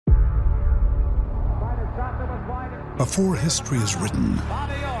Before history is written,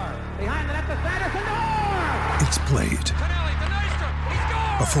 it's played.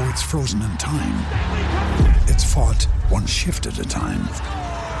 Before it's frozen in time, it's fought one shift at a time.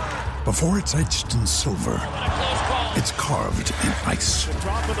 Before it's etched in silver, it's carved in ice.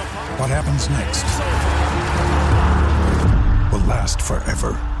 What happens next will last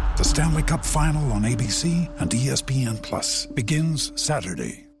forever. The Stanley Cup Final on ABC and ESPN Plus begins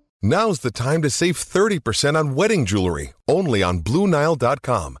Saturday. Now's the time to save 30% on wedding jewelry, only on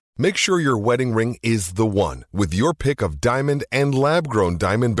BlueNile.com. Make sure your wedding ring is the one with your pick of diamond and lab-grown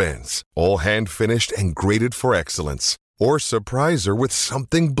diamond bands, all hand-finished and graded for excellence. Or surprise her with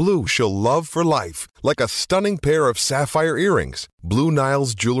something blue she'll love for life, like a stunning pair of sapphire earrings. Blue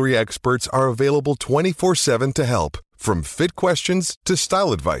Nile's jewelry experts are available 24/7 to help, from fit questions to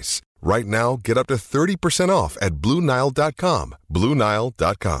style advice. Right now, get up to 30% off at BlueNile.com.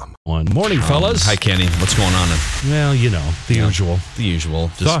 BlueNile.com. Morning, fellas. Hi, Kenny. What's going on? Well, you know, the usual. The usual.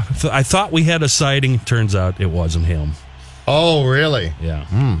 I thought we had a sighting. Turns out it wasn't him. Oh, really? Yeah.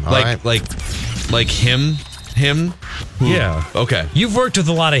 Like him? Him? Yeah. Okay. You've worked with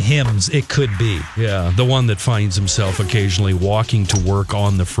a lot of hymns. It could be. Yeah. The one that finds himself occasionally walking to work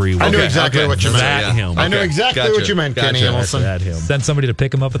on the freeway. I know exactly what you meant. That him. I know exactly what you meant, Kenny Hamilton. That him. Send somebody to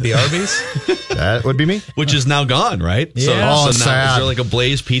pick him up at the Arby's? That would be me. Which is now gone, right? Yeah. So now, sad. is there like a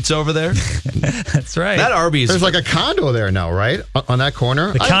Blaze Pizza over there? That's right. That Arby's. There's like a condo there now, right? On that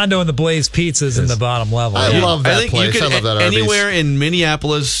corner. The condo and the Blaze Pizza's in the bottom level. I love that place. You could, I love that Arby's. anywhere in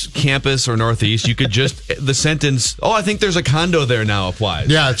Minneapolis campus or Northeast, you could just, the sentence, I think there's a condo there now applies.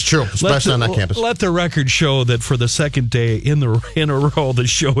 Yeah, it's true, especially on that campus. Let the record show that for the second day in a row, the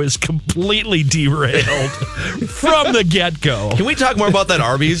show is completely derailed from the get-go. Can we talk more about that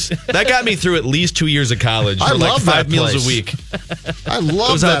Arby's? That got me through at least 2 years of college for I like love 5 that meals place. a week. I love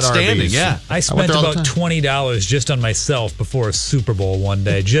It was that outstanding, Arby's. yeah. I went spent there all the about time. $20 just on myself before a Super Bowl one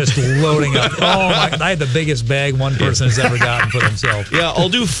day, just loading up. I had the biggest bag one person has ever gotten for themselves. Yeah, I'll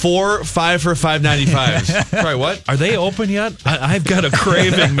do 4 5 for $5.95. Sorry, what? Are they open yet? I've got a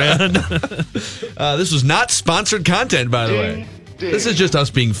craving, man. This was not sponsored content, by the way. This is just us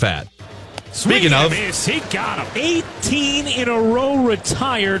being fat. Speaking of, he got him. 18 in a row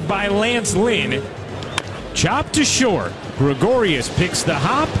retired by Lance Lynn. Chopped to short. Gregorius picks the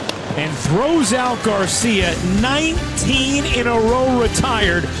hop and throws out Garcia. 19 in a row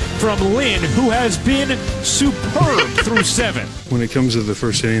retired from Lynn, who has been superb through 7. When it comes to the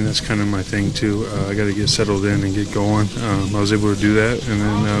first inning, that's kind of my thing, too. I got to get settled in and get going. I was able to do that, and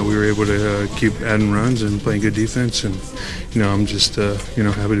then we were able to keep adding runs and playing good defense. And, I'm just, happy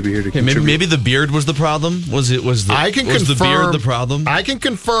to be here to contribute. maybe the beard was the problem? Was the beard the problem? I can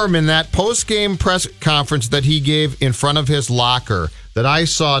confirm in that post-game press conference that he gave in front of his locker that I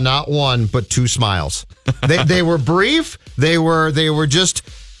saw not one but 2 smiles. They were brief. They were just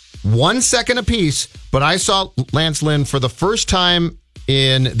 1 second apiece. But I saw Lance Lynn for the first time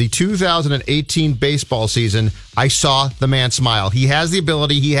in the 2018 baseball season. I saw the man smile. He has the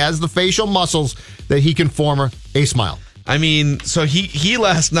ability. He has the facial muscles that he can form a smile. I mean, so he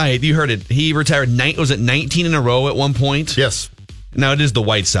last night, you heard it, he retired, was it 19 in a row at one point? Yes. Now, it is the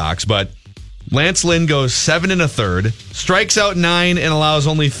White Sox, but Lance Lynn goes 7 1/3, strikes out 9, and allows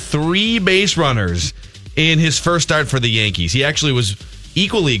only 3 base runners in his first start for the Yankees. He actually was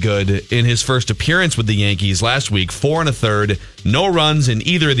equally good in his first appearance with the Yankees last week, 4 1/3, no runs in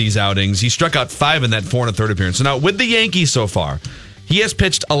either of these outings. He struck out 5 in that 4 1/3 appearance. So now with the Yankees so far, he has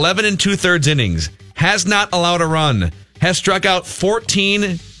pitched 11 2/3 innings, has not allowed a run, has struck out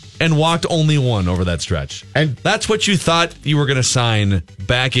 14 and walked only 1 over that stretch. And that's what you thought you were going to sign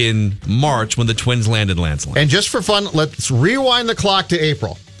back in March when the Twins landed Lance Lynn. And just for fun, let's rewind the clock to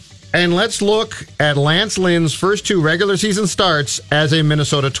April. And let's look at Lance Lynn's first 2 regular season starts as a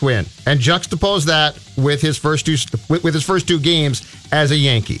Minnesota Twin and juxtapose that with his first 2 games as a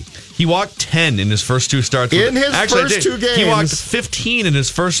Yankee. He walked 10 in his first 2 starts. In his first 2 games. He walked 15 in his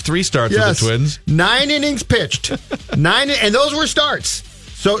first 3 starts with the Twins. 9 innings pitched. 9, and those were starts.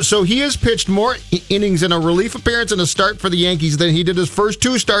 So he has pitched more innings in a relief appearance and a start for the Yankees than he did his first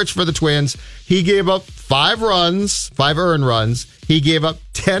 2 starts for the Twins. He gave up 5 earned runs. He gave up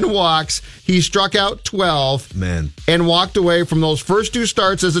 10 walks. He struck out 12. Man. And walked away from those first 2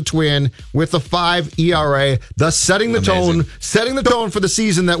 starts as a Twin with a 5 ERA, thus setting the tone for the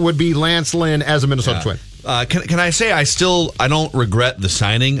season that would be Lance Lynn as a Minnesota Twin. Can I say I don't regret the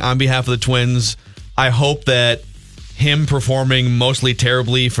signing on behalf of the Twins. I hope that him performing mostly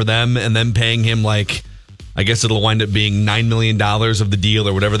terribly for them and then paying him I guess it'll wind up being $9 million of the deal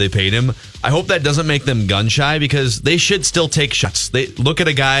or whatever they paid him. I hope that doesn't make them gun shy because they should still take shots. They look at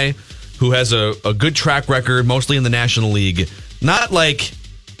a guy who has a good track record, mostly in the National League. Not like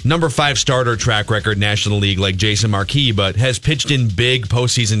number 5 starter track record National League like Jason Marquis, but has pitched in big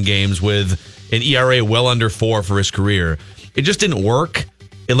postseason games with an ERA well under 4 for his career. It just didn't work.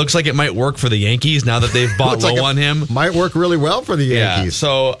 It looks like it might work for the Yankees now that they've bought low on him. Might work really well for the Yankees. Yeah,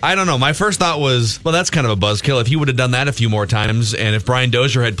 so I don't know. My first thought was, well, that's kind of a buzzkill. If he would have done that a few more times, and if Brian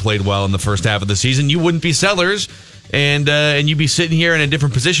Dozier had played well in the first half of the season, you wouldn't be sellers, and you'd be sitting here in a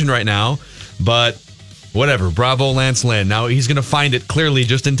different position right now. But whatever. Bravo, Lance Lynn. Now he's going to find it clearly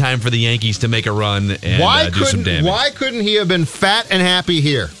just in time for the Yankees to make a run and do some damage. Why couldn't he have been fat and happy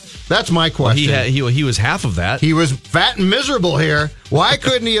here? That's my question. Well, he was half of that. He was fat and miserable here. Why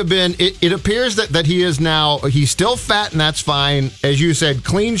couldn't he have been? It appears that he is now, he's still fat, and that's fine. As you said,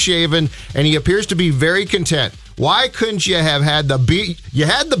 clean shaven, and he appears to be very content. Why couldn't you have had the beard? You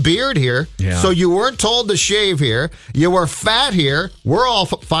had the beard here, so you weren't told to shave here. You were fat here. We're all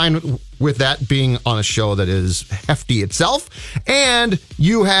fine with that being on a show that is hefty itself. And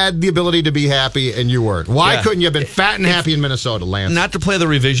you had the ability to be happy, and you weren't. Why couldn't you have been fat and happy in Minnesota, Lance? Not to play the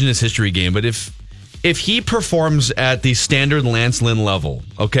revisionist history game, but if he performs at the standard Lance Lynn level,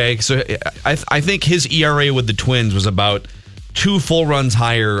 okay, so I think his ERA with the Twins was about 2 full runs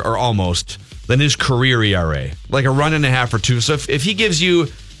higher, or almost, than his career ERA, like a run and a half or 2. So if he gives you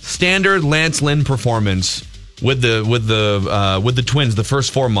standard Lance Lynn performance with the Twins the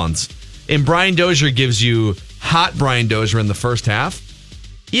first 4 months, and Brian Dozier gives you hot Brian Dozier in the first half,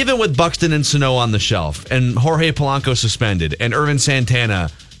 even with Buxton and Sano on the shelf, and Jorge Polanco suspended, and Irvin Santana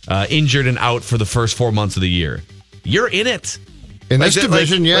injured and out for the first 4 months of the year, you're in it. In this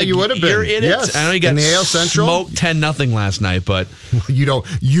division, you would have been. You're in it. I know you got in the AL Central, smoked 10-0 last night, but you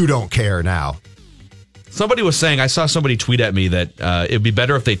don't care now. Somebody was saying, I saw somebody tweet at me that it'd be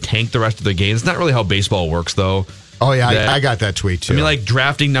better if they tanked the rest of the games. It's not really how baseball works, though. Oh yeah, I got that tweet too. I mean, like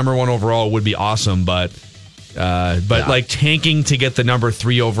drafting number 1 overall would be awesome, but like tanking to get the number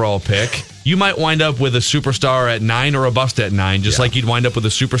 3 overall pick, you might wind up with a superstar at 9 or a bust at 9, just like you'd wind up with a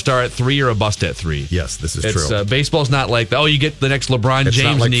superstar at 3 or a bust at 3. Yes, this is true. Baseball's not like, you get the next LeBron James. It's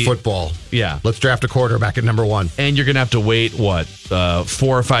not like football. Yeah. Let's draft a quarterback at number 1. And you're going to have to wait, 4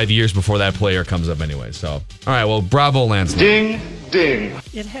 or 5 years before that player comes up anyway. So, all right, well, bravo, Lance. Ding, ding.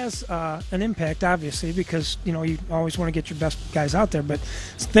 It has an impact, obviously, because, you always want to get your best guys out there, but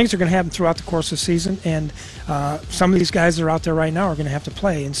things are going to happen throughout the course of the season, and some of these guys that are out there right now are going to have to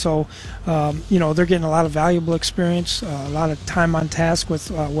play. And so, they're getting a lot of valuable experience, a lot of time on task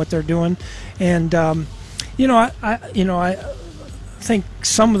with what they're doing. And, I think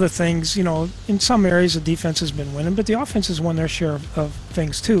some of the things, in some areas the defense has been winning, but the offense has won their share of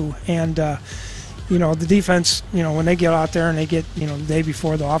things too. And, the defense, when they get out there and they get, the day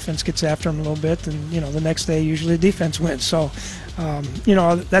before the offense gets after them a little bit, and, the next day usually the defense wins. So,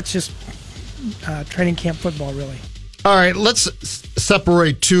 that's just training camp football, really. All right, let's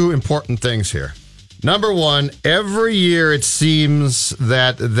separate 2 important things here. Number 1, every year it seems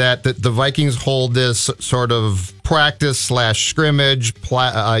that the Vikings hold this sort of practice/scrimmage,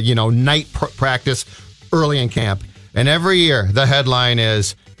 night practice early in camp. And every year the headline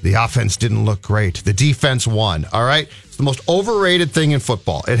is, the offense didn't look great. The defense won. All right? It's the most overrated thing in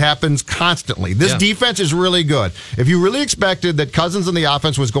football. It happens constantly. This defense is really good. If you really expected that Cousins and the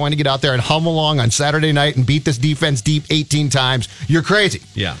offense was going to get out there and hum along on Saturday night and beat this defense deep 18 times, you're crazy.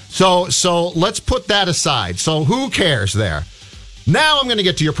 Yeah. So let's put that aside. So who cares there? Now I'm going to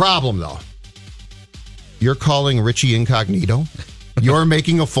get to your problem, though. You're calling Richie Incognito? You're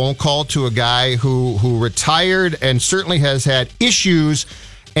making a phone call to a guy who retired and certainly has had issues,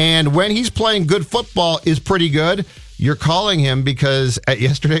 and when he's playing good football is pretty good. You're calling him because at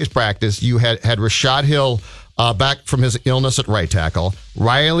yesterday's practice, you had Rashad Hill back from his illness at right tackle.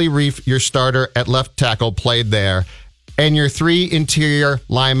 Riley Reif, your starter at left tackle, played there. And your 3 interior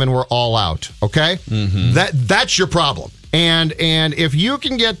linemen were all out, okay? Mm-hmm. That's your problem. And if you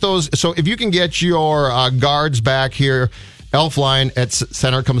can get if you can get your guards back here, Elflein at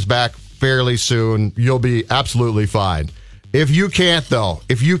center comes back fairly soon, you'll be absolutely fine. If you can't,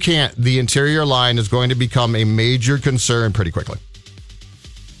 the interior line is going to become a major concern pretty quickly.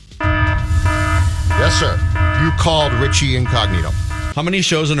 Yes, sir. You called Richie Incognito. How many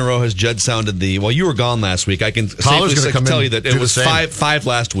shows in a row has Judd sounded you were gone last week. I can safely tell you that it was five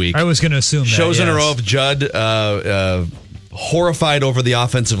last week. I was going to assume shows in a row of Judd horrified over the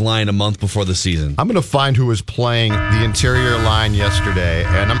offensive line a month before the season. I'm going to find who was playing the interior line yesterday,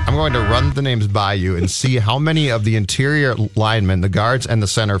 and I'm going to run the names by you and see how many of the interior linemen, the guards and the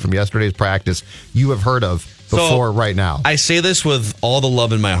center from yesterday's practice, you have heard of before right now. I say this with all the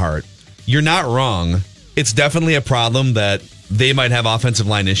love in my heart. You're not wrong. it's definitely a problem that they might have offensive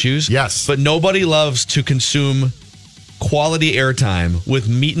line issues. Yes. But nobody loves to consume quality airtime with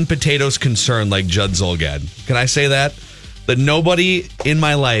meat and potatoes concern like Judd Zulgad. Can I say that? That nobody in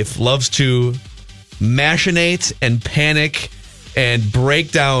my life loves to machinate and panic and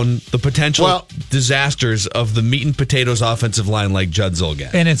break down the potential disasters of the meat and potatoes offensive line like Judd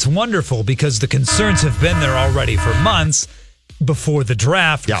Zulgad. And it's wonderful because the concerns have been there already for months before the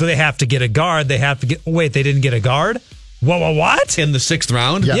draft. Yeah. So they have to get a guard. They didn't get a guard? What? In the 6th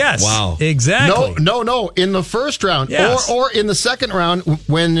round? Yeah. Yes. Wow. Exactly. No. In the first round, Yes. or in the second round,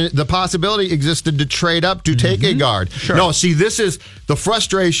 when the possibility existed to trade up to take a guard. Sure. No, see, this is the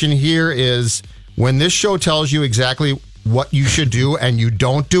frustration here is when this show tells you exactly what you should do and you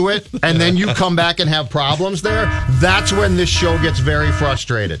don't do it, and then you come back and have problems there. That's when this show gets very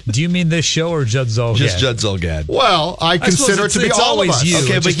frustrated. Do you mean this show or Judd Zulgad? Just Judd Zulgad. Well, I consider it to be it's all of always us. you.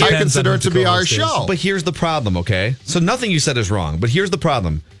 Okay, It but just I depends consider on it to who be the our co-host is. show. But here's the problem, okay? So nothing you said is wrong, but here's the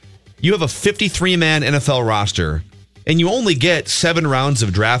problem. You have a 53-man NFL roster, and you only get 7 rounds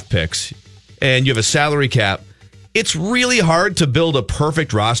of draft picks, and you have a salary cap. It's really hard to build a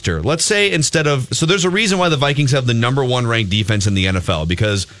perfect roster. Let's say so there's a reason why the Vikings have the number 1 ranked defense in the NFL,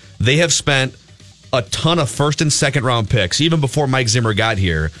 because they have spent a ton of 1st and 2nd round picks, even before Mike Zimmer got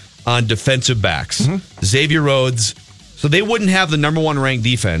here, on defensive backs. Xavier Rhodes. So they wouldn't have the number 1 ranked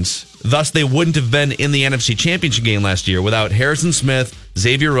defense. Thus, they wouldn't have been in the NFC Championship game last year without Harrison Smith,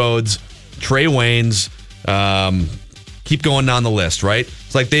 Xavier Rhodes, Trey Waynes, keep going down the list, right?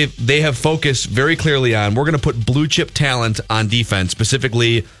 It's like they have focused very clearly on, we're going to put blue chip talent on defense,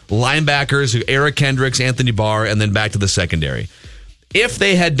 specifically linebackers, Eric Kendricks, Anthony Barr, and then back to the secondary. If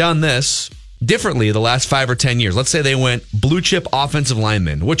they had done this differently the last 5 or 10 years, let's say they went blue chip offensive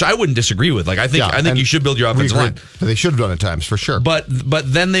linemen, which I wouldn't disagree with. Like I think you should build your offensive line. They should have done it at times for sure. But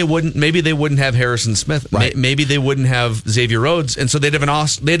then they wouldn't have Harrison Smith. Right. Maybe they wouldn't have Xavier Rhodes, and so they'd have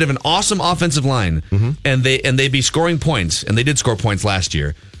an awesome offensive line, and they'd be scoring points, and they did score points last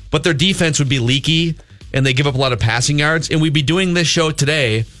year. But their defense would be leaky, and they give up a lot of passing yards. And we'd be doing this show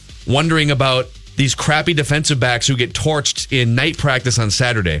today, wondering about these crappy defensive backs who get torched in night practice on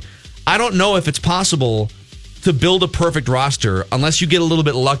Saturday. I don't know if it's possible to build a perfect roster unless you get a little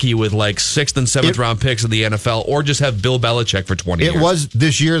bit lucky with like 6th and 7th round picks in the NFL, or just have Bill Belichick for 20 years. It was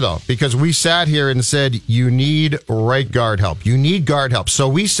this year, though, because we sat here and said, you need right guard help. You need guard help. So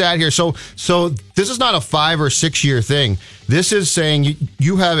we sat here. So this is not a 5 or 6 year thing. This is saying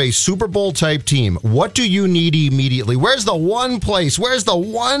you have a Super Bowl type team. What do you need immediately? Where's the one place? Where's the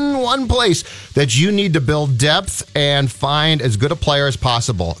one place that you need to build depth and find as good a player as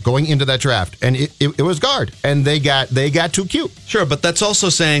possible going into that draft? And it was guard, and they got too cute. Sure, but that's also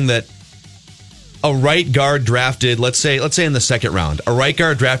saying that a right guard drafted, let's say in the 2nd round, a right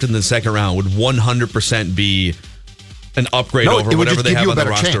guard drafted in the 2nd round would 100% be an upgrade over whatever they have on the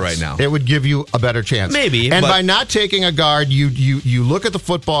roster right now. It would give you a better chance. Maybe. And by not taking a guard, you look at the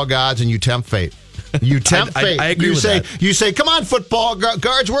football gods and you tempt fate. You tempt fate. I agree with that. You say, come on, football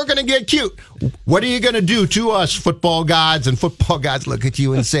guards, we're going to get cute. What are you going to do to us, football gods? And football gods look at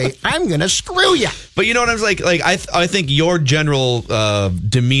you and say, I'm going to screw you. But you know what I'm saying? Like I think your general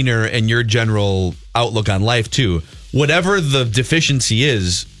demeanor and your general outlook on life too, whatever the deficiency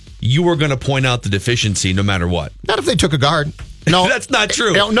is, you were going to point out the deficiency no matter what. Not if they took a guard. No, that's not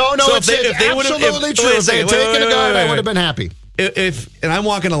true. No, So it's absolutely true. If they had taken a guard, I would have been happy. And I'm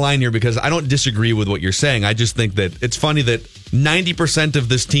walking a line here because I don't disagree with what you're saying. I just think that it's funny that 90% of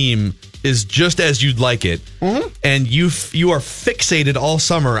this team is just as you'd like it, and you are fixated all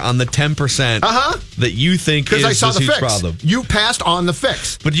summer on the 10% that you think is I saw this the huge fix. problem. You passed on the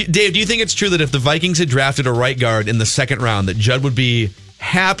fix. But Dave, do you think it's true that if the Vikings had drafted a right guard in the 2nd round, that Judd would be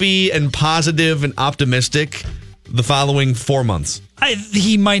happy and positive and optimistic the following 4 months?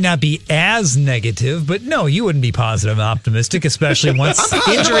 He might not be as negative, but no, you wouldn't be positive and optimistic, especially once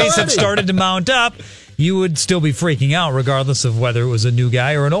injuries have started to mount up. You would still be freaking out regardless of whether it was a new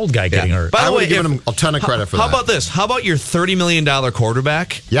guy or an old guy getting hurt. By the I would way, have given him a ton of credit for that. How about this? How about your $30 million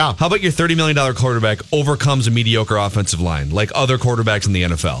quarterback? Yeah. How about your $30 million quarterback overcomes a mediocre offensive line like other quarterbacks in the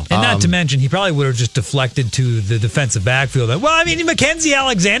NFL? And not to mention, he probably would have just deflected to the defensive backfield. Well, I mean, Mackenzie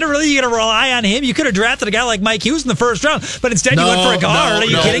Alexander, really? You going to rely on him? You could have drafted a guy like Mike Hughes in the 1st round, but instead you went for a guard. Are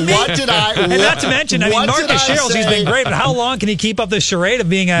you kidding me? What did I... And not to mention, I mean, Marcus Sherrills, he's been great, but how long can he keep up this charade of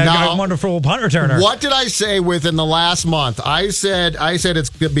being a wonderful punt returner? What did I say within the last month? I said it's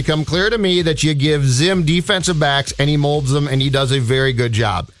become clear to me that you give Zim defensive backs and he molds them and he does a very good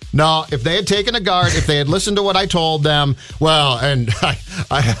job. Now, if they had taken a guard, if they had listened to what I told them, well, and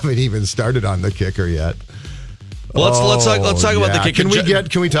I haven't even started on the kicker yet. Well, let's talk about the kicker.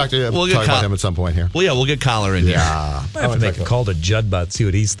 Can we talk about him at some point here? Well, yeah, we'll get Collar in here. I have to make a call to Judbot, see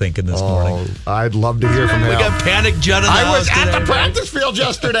what he's thinking this morning. I'd love to hear from him. We got Panic Judd in the house. I was at the practice field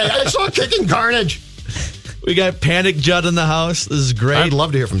yesterday. I saw kicking carnage. We got Panic Judd in the house. This is great. I'd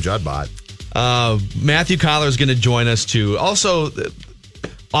love to hear from Judbot. Matthew Collar is going to join us too. Also,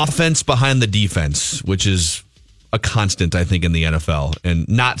 offense behind the defense, which is a constant, I think, in the NFL and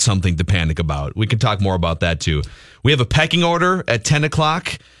not something to panic about. We can talk more about that too. We have a pecking order at 10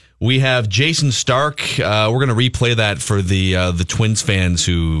 o'clock. We have Jason Stark. We're going to replay that for the Twins fans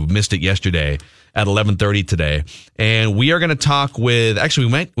who missed it yesterday at 11:30 today. And we are going to talk with,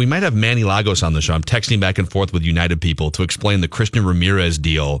 actually, we might have Manny Lagos on the show. I'm texting back and forth with United people to explain the Christian Ramirez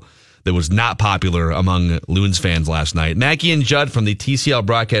deal that was not popular among Loons fans last night. Mackey and Judd from the TCL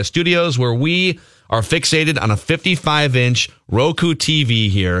Broadcast Studios, where we are fixated on a 55-inch Roku TV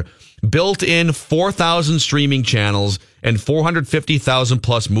here, built-in 4,000 streaming channels and 450,000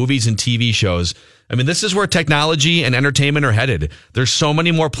 plus movies and TV shows. I mean, this is where technology and entertainment are headed. There's so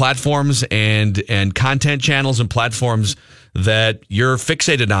many more platforms and content channels and platforms that you're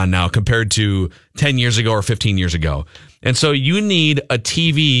fixated on now compared to 10 years ago or 15 years ago. And so you need a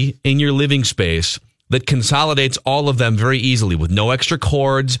TV in your living space that consolidates all of them very easily with no extra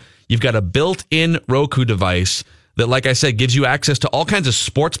cords. You've got a built-in Roku device that, like I said, gives you access to all kinds of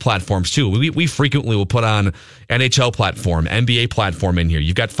sports platforms, too. We frequently will put on NHL platform, NBA platform in here.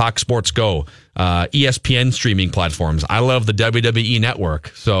 You've got Fox Sports Go, ESPN streaming platforms. I love the WWE Network.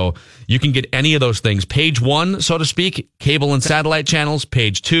 So you can get any of those things. Page one, so to speak, cable and satellite channels.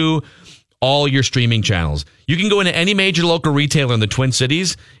 Page two, all your streaming channels. You can go into any major local retailer in the Twin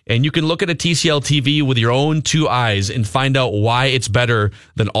Cities, and you can look at a TCL TV with your own two eyes and find out why it's better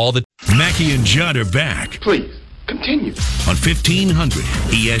than all the... Mackey and Judd are back. Please, continue. On 1500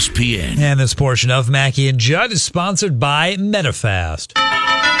 ESPN. And this portion of Mackey and Judd is sponsored by MetaFast.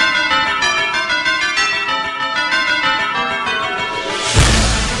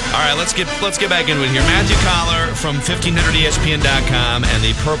 All right, let's get back into it here. Matthew Collar from 1500ESPN.com and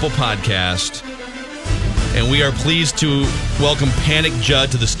the Purple Podcast. And we are pleased to welcome Panic Judd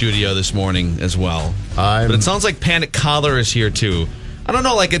to the studio this morning as well. But it sounds like Panic Collar is here too. I don't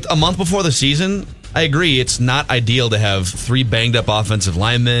know, like a month before the season, I agree, it's not ideal to have 3 banged-up offensive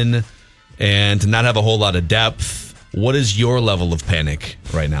linemen and to not have a whole lot of depth. What is your level of panic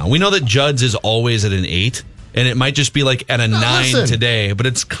right now? We know that Judd's is always at an 8. And it might just be like at a 9 today, but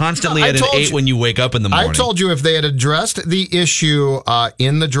it's constantly at an 8 when you wake up in the morning. I told you if they had addressed the issue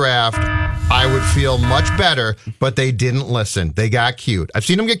in the draft, I would feel much better, but they didn't listen. They got cute. I've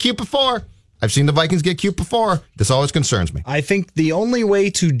seen them get cute before. I've seen the Vikings get cute before. This always concerns me. I think the only way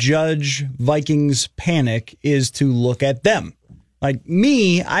to judge Vikings panic is to look at them. Like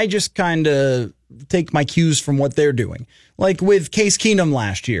me, I just kind of take my cues from what they're doing. Like with Case Keenum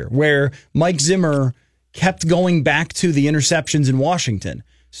last year, where Mike Zimmer kept going back to the interceptions in Washington.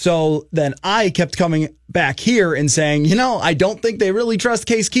 So then I kept coming back here and saying, I don't think they really trust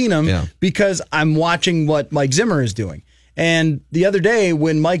Case Keenum because I'm watching what Mike Zimmer is doing. And the other day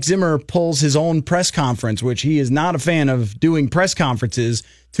when Mike Zimmer pulls his own press conference, which he is not a fan of doing press conferences,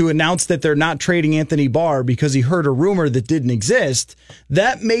 to announce that they're not trading Anthony Barr because he heard a rumor that didn't exist,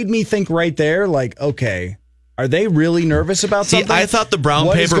 that made me think right there, like, okay, are they really nervous about something? I thought the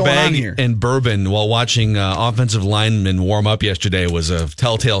brown paper bag and bourbon while watching offensive linemen warm up yesterday was a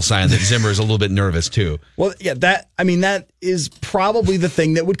telltale sign that Zimmer is a little bit nervous too. Well, yeah, that is probably the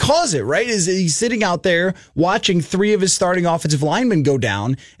thing that would cause it, right? Is he's sitting out there watching 3 of his starting offensive linemen go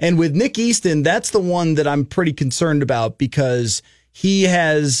down, and with Nick Easton, that's the one that I'm pretty concerned about because he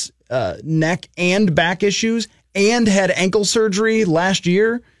has neck and back issues and had ankle surgery last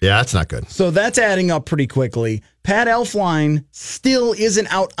year. Yeah, that's not good. So that's adding up pretty quickly. Pat Elflein still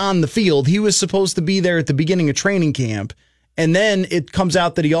isn't out on the field. He was supposed to be there at the beginning of training camp. And then it comes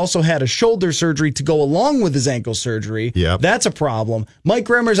out that he also had a shoulder surgery to go along with his ankle surgery. Yep. That's a problem. Mike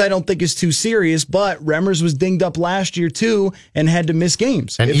Remmers, I don't think is too serious, but Remmers was dinged up last year too and had to miss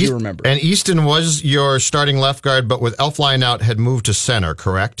games, if you remember. And Easton was your starting left guard, but with Elflein out, had moved to center,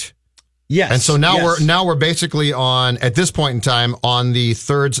 correct? Yes. And so now we're basically on, at this point in time, on the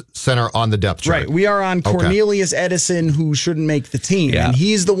third center on the depth chart. Right. We are on Cornelius Edison, who shouldn't make the team. Yeah. And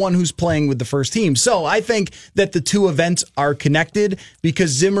he's the one who's playing with the first team. So I think that the two events are connected because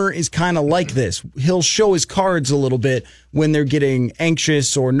Zimmer is kind of like this. He'll show his cards a little bit when they're getting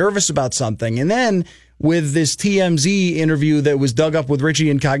anxious or nervous about something. And then with this TMZ interview that was dug up with Richie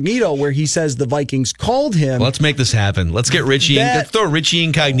Incognito where he says the Vikings called him. Well, let's make this happen. Let's get let's throw Richie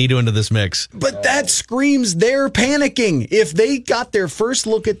Incognito into this mix. But that screams they're panicking. If they got their first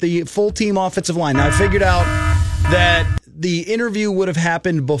look at the full team offensive line, now I figured out that the interview would have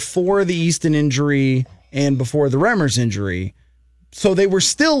happened before the Easton injury and before the Remmers injury. So they were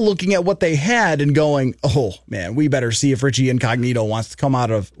still looking at what they had and going, oh, man, we better see if Richie Incognito wants to come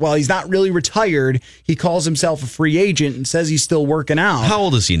out of... Well, he's not really retired. He calls himself a free agent and says he's still working out. How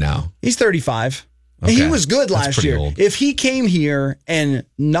old is he now? He's 35. Okay. He was good That's last pretty year. old. If he came here and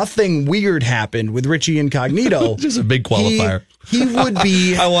nothing weird happened with Richie Incognito... Just a big qualifier. He would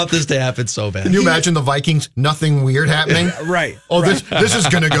be... I want this to happen so bad. Can you imagine the Vikings? Nothing weird happening? Right. Oh, right. this is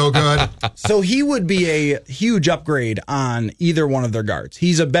going to go good. So he would be a huge upgrade on either one of their guards.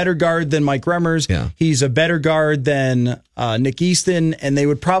 He's a better guard than Mike Remmers. Yeah. He's a better guard than Nick Easton, and they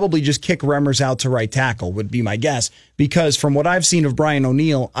would probably just kick Remmers out to right tackle, would be my guess. Because from what I've seen of Brian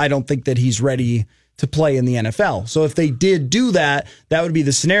O'Neill, I don't think that he's ready to play in the NFL. So if they did do that, that would be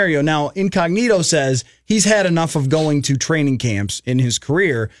the scenario. Now, Incognito says he's had enough of going to training camps in his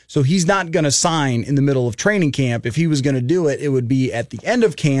career, so he's not going to sign in the middle of training camp. If he was going to do it, it would be at the end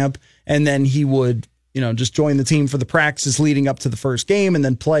of camp, and then he would, just join the team for the practices leading up to the first game and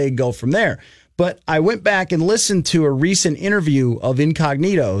then play and go from there. But I went back and listened to a recent interview of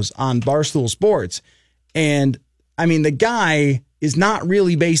Incognito's on Barstool Sports, and I mean, the guy is not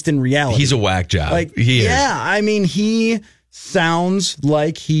really based in reality. He's a whack job. He is. Yeah, I mean, he sounds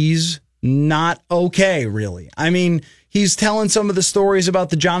like he's not okay, really. I mean, he's telling some of the stories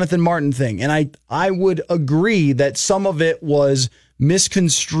about the Jonathan Martin thing, and I would agree that some of it was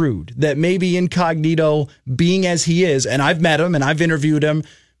misconstrued, that maybe Incognito, being as he is, and I've met him and I've interviewed him,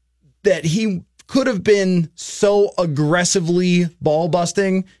 that he could have been so aggressively ball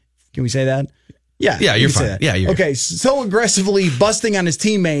busting. Can we say that? Yeah, you're fine. Yeah, you're okay. So aggressively busting on his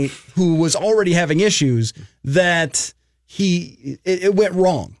teammate who was already having issues that it went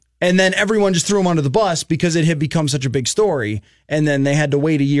wrong, and then everyone just threw him under the bus because it had become such a big story, and then they had to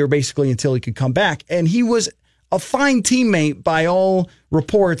wait a year basically until he could come back. And he was a fine teammate by all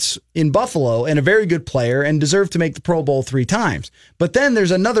reports in Buffalo and a very good player and deserved to make the Pro Bowl 3 times. But then there's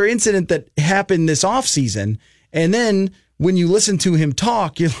another incident that happened this offseason, and then when you listen to him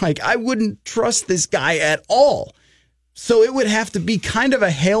talk, you're like, I wouldn't trust this guy at all. So it would have to be kind of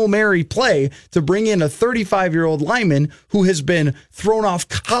a Hail Mary play to bring in a 35-year-old lineman who has been thrown off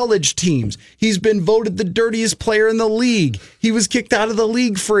college teams. He's been voted the dirtiest player in the league. He was kicked out of the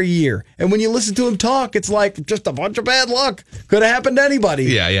league for a year. And when you listen to him talk, it's like just a bunch of bad luck. Could have happened to anybody.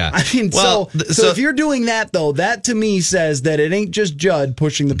 Yeah. I mean, so if you're doing that, though, that to me says that it ain't just Judd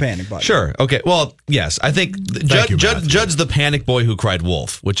pushing the panic button. Sure. Okay. Well, yes. I think Judd's the panic boy who cried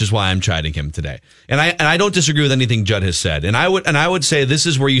wolf, which is why I'm chiding him today. And I don't disagree with anything Judd has said. And I would say this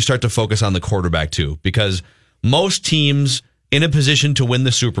is where you start to focus on the quarterback too, because most teams in a position to win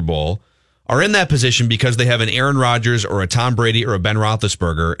the Super Bowl are in that position because they have an Aaron Rodgers or a Tom Brady or a Ben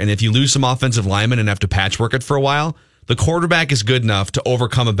Roethlisberger. And if you lose some offensive linemen and have to patchwork it for a while, the quarterback is good enough to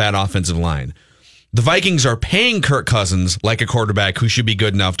overcome a bad offensive line. The Vikings are paying Kirk Cousins like a quarterback who should be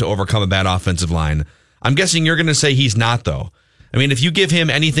good enough to overcome a bad offensive line. I'm guessing you're going to say he's not, though. I mean, if you give him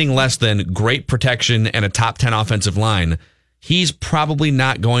anything less than great protection and a top 10 offensive line, he's probably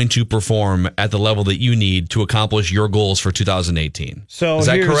not going to perform at the level that you need to accomplish your goals for 2018. So is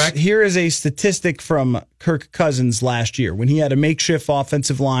that correct? Here is a statistic from Kirk Cousins last year when he had a makeshift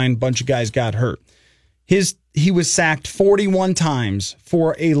offensive line, bunch of guys got hurt. He was sacked 41 times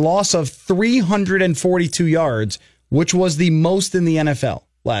for a loss of 342 yards, which was the most in the NFL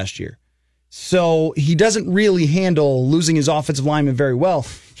last year. So he doesn't really handle losing his offensive lineman very well.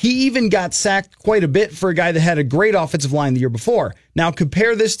 He even got sacked quite a bit for a guy that had a great offensive line the year before. Now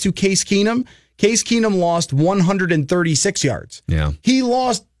compare this to Case Keenum. Case Keenum lost 136 yards. Yeah. He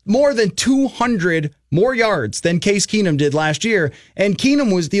lost more than 200 more yards than Case Keenum did last year. And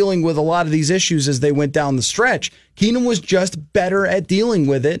Keenum was dealing with a lot of these issues as they went down the stretch. Keenum was just better at dealing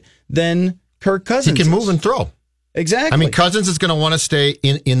with it than Kirk Cousins. He can move and throw. Exactly. I mean, Cousins is going to want to stay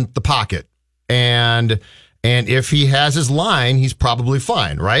in the pocket. And if he has his line, he's probably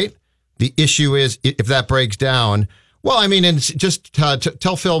fine, right? The issue is if that breaks down. Well, I mean, and just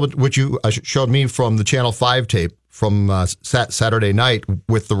tell Phil what you showed me from the Channel 5 tape from Saturday night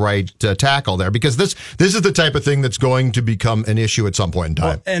with the right tackle there, because this is the type of thing that's going to become an issue at some point in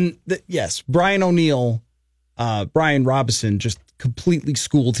time. Well, and yes, Brian O'Neill, Brian Robinson just completely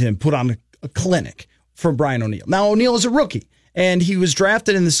schooled him, put on a clinic for Brian O'Neill. Now, O'Neill is a rookie. And he was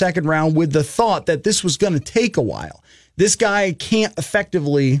drafted in the second round with the thought that this was going to take a while. This guy can't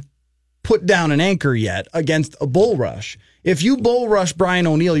effectively put down an anchor yet against a bull rush. If you bull rush Brian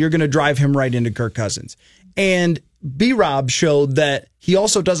O'Neill, you're going to drive him right into Kirk Cousins. And B-Rob showed that he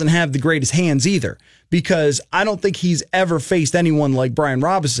also doesn't have the greatest hands either, because I don't think he's ever faced anyone like Brian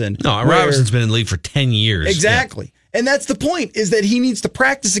Robinson. No, Robinson's been in the league for 10 years. Exactly. Yeah. And that's the point, is that he needs to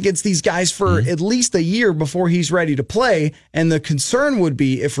practice against these guys for at least a year before he's ready to play. And the concern would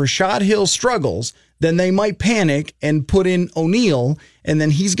be if Rashad Hill struggles, then they might panic and put in O'Neal, and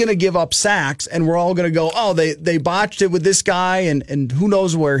then he's going to give up sacks, and we're all going to go, oh, they botched it with this guy, and who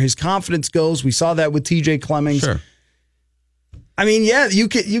knows where his confidence goes. We saw that with TJ Clemmings. Sure. I mean, yeah, you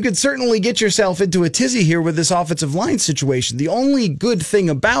could certainly get yourself into a tizzy here with this offensive line situation. The only good thing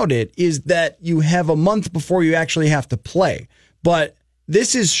about it is that you have a month before you actually have to play. But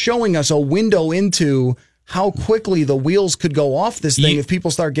this is showing us a window into how quickly the wheels could go off this thing if people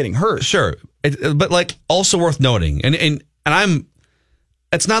start getting hurt. Sure. But like, also worth noting, and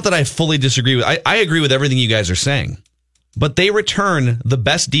it's not that I fully disagree with, I agree with everything you guys are saying. But they return the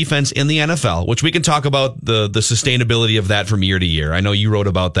best defense in the NFL, which we can talk about the sustainability of that from year to year. I know you wrote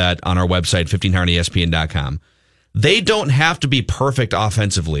about that on our website, 1500ESPN.com. They don't have to be perfect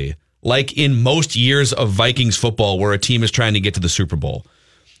offensively, like in most years of Vikings football where a team is trying to get to the Super Bowl.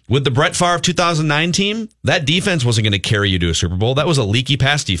 With the Brett Favre 2009 team, that defense wasn't going to carry you to a Super Bowl. That was a leaky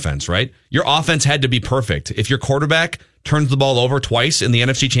pass defense, right? Your offense had to be perfect. If your quarterback turns the ball over twice in the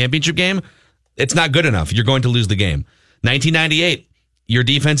NFC Championship game, it's not good enough. You're going to lose the game. 1998, your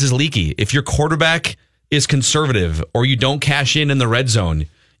defense is leaky. If your quarterback is conservative or you don't cash in the red zone,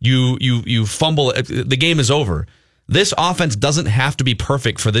 you fumble, the game is over. This offense doesn't have to be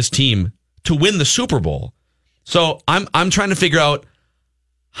perfect for this team to win the Super Bowl. So I'm trying to figure out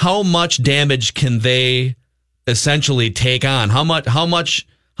how much damage can they essentially take on? How much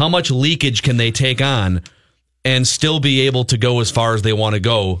leakage can they take on and still be able to go as far as they want to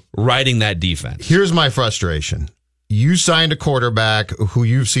go riding that defense? Here's my frustration. You signed a quarterback who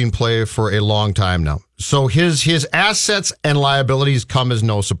you've seen play for a long time now. So his assets and liabilities come as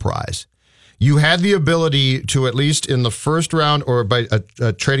no surprise. You had the ability to, at least in the first round or by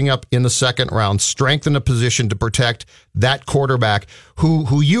trading up in the second round, strengthen a position to protect that quarterback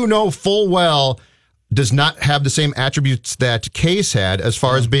who you know full well does not have the same attributes that Case had as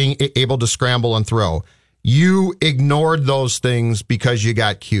far as being able to scramble and throw. You ignored those things because you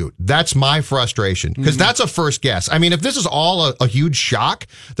got cute. That's my frustration, because that's a first guess. I mean, if this is all a huge shock,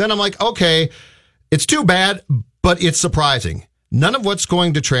 then I'm like, okay, it's too bad, but it's surprising. None of what's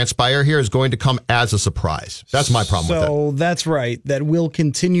going to transpire here is going to come as a surprise. That's my problem with it. So that's right. That we'll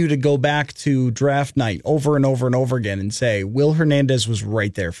continue to go back to draft night over and over and over again and say, Will Hernandez was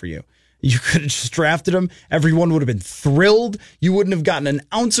right there for you. You could have just drafted him. Everyone would have been thrilled. You wouldn't have gotten an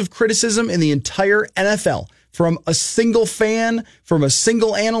ounce of criticism in the entire NFL from a single fan, from a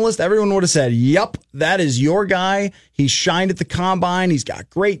single analyst. Everyone would have said, yep, that is your guy. He shined at the combine. He's got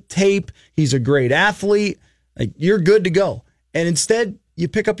great tape. He's a great athlete. Like, you're good to go. And instead, you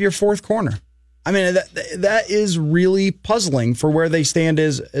pick up your fourth corner. I mean, that is really puzzling for where they stand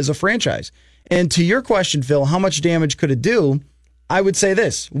as a franchise. And to your question, Phil, how much damage could it do? I would say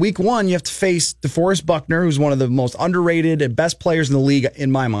this. Week 1, you have to face DeForest Buckner, who's one of the most underrated and best players in the league,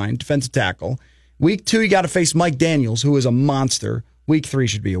 in my mind, defensive tackle. Week 2, you got to face Mike Daniels, who is a monster. Week 3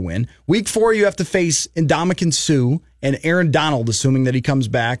 should be a win. Week 4, you have to face Ndamukong Suh and Aaron Donald, assuming that he comes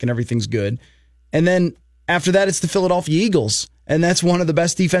back and everything's good. And then after that, it's the Philadelphia Eagles, and that's one of the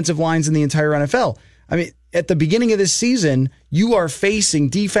best defensive lines in the entire NFL. I mean, at the beginning of this season, you are facing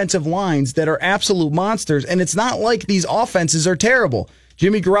defensive lines that are absolute monsters, and it's not like these offenses are terrible.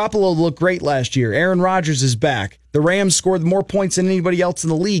 Jimmy Garoppolo looked great last year. Aaron Rodgers is back. The Rams scored more points than anybody else in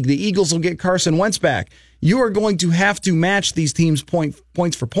the league. The Eagles will get Carson Wentz back. You are going to have to match these teams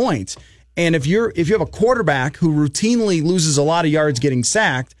points for points. And if you have a quarterback who routinely loses a lot of yards getting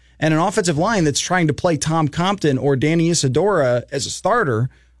sacked, and an offensive line that's trying to play Tom Compton or Danny Isidora as a starter,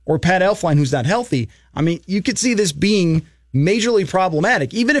 or Pat Elflein, who's not healthy, I mean, you could see this being majorly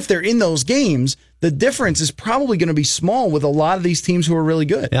problematic. Even if they're in those games, the difference is probably going to be small with a lot of these teams who are really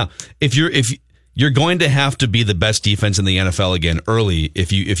good. Yeah, if you're going to have to be the best defense in the NFL again early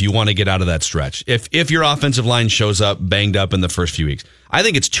if you want to get out of that stretch. If your offensive line shows up banged up in the first few weeks, I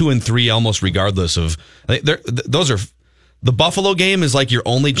think it's 2 and 3 almost regardless of. Those are. The Buffalo game is like your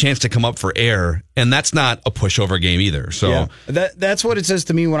only chance to come up for air, and that's not a pushover game either. So yeah, that's what it says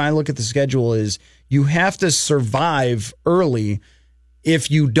to me when I look at the schedule is you have to survive early. If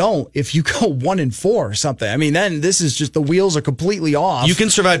you go 1-4 or something, I mean, then this is just the wheels are completely off. You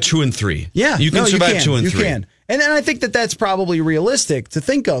can survive 2 and 3. Yeah, you can survive 2 and 3. You can. And then I think that's probably realistic to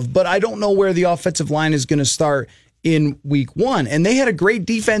think of, but I don't know where the offensive line is going to start in week 1. And they had a great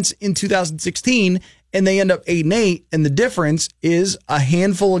defense in 2016. and they end up 8-8. And the difference is a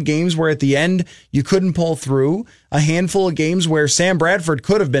handful of games where at the end you couldn't pull through, a handful of games where Sam Bradford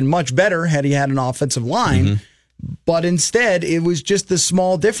could have been much better had he had an offensive line. But instead, it was just the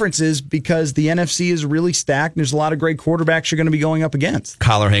small differences because the NFC is really stacked. And there's a lot of great quarterbacks you're going to be going up against.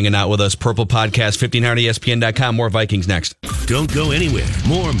 Collar hanging out with us. Purple Podcast, 1500ESPN.com. More Vikings next. Don't go anywhere.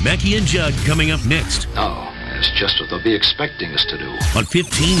 More Mackey and Judd coming up next. Oh, that's just what they'll be expecting us to do. On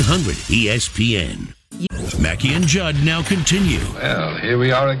 1500 ESPN. Mackey and Judd now continue. Well, here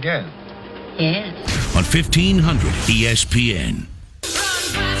we are again. Yes. On 1500 ESPN.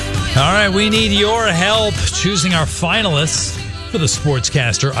 All right, we need your help choosing our finalists for the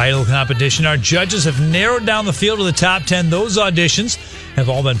Sportscaster Idol competition. Our judges have narrowed down the field of the top 10. Those auditions have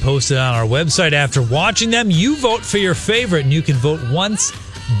all been posted on our website. After watching them, you vote for your favorite, and you can vote once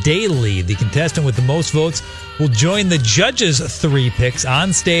daily. The contestant with the most votes will join the judges' 3 picks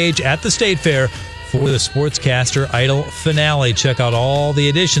on stage at the State Fair for the Sportscaster Idol finale. Check out all the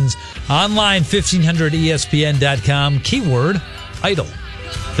editions online, 1500ESPN.com, keyword Idol.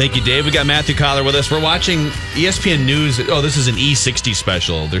 Thank you, Dave. We got Matthew Collar with us. We're watching ESPN News. Oh, this is an E60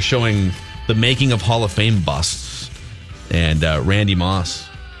 special. They're showing the making of Hall of Fame busts and Randy Moss.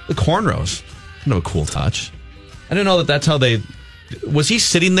 The cornrows. Kind of a cool touch. I didn't know that that's how they... Was he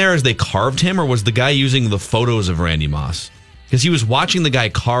sitting there as they carved him, or was the guy using the photos of Randy Moss? Because he was watching the guy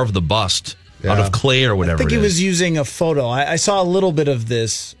carve the bust out of clay or whatever. I think he was using a photo. I saw a little bit of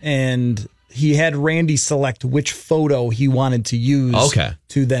this, and he had Randy select which photo he wanted to use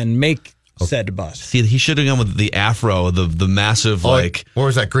to then make said bust. See, he should have gone with the afro, the massive, like... Or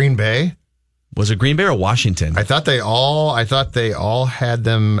was that Green Bay? Was it Green Bay or Washington? I thought they all had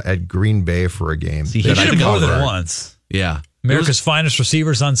them at Green Bay for a game. See, he did more than once. Yeah. America's finest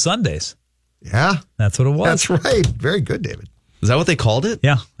receivers on Sundays. Yeah. That's what it was. That's right. Very good, David. Is that what they called it?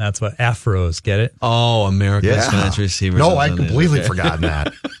 Yeah, that's what afros, get it? Oh, America's finest receivers. No, I'd completely forgotten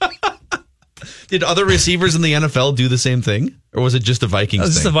that. Did other receivers in the NFL do the same thing? Or was it just a Vikings thing?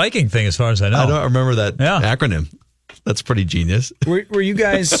 It's just a Viking thing as far as I know. I don't remember that acronym. That's pretty genius. Were you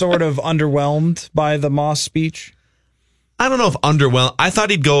guys sort of underwhelmed by the Moss speech? I don't know if underwhelmed. I thought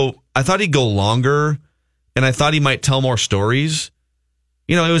he'd go longer, and I thought he might tell more stories.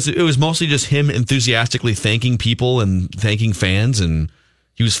 You know, it was mostly just him enthusiastically thanking people and thanking fans, and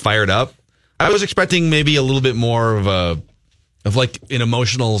he was fired up. I was expecting maybe a little bit more of like an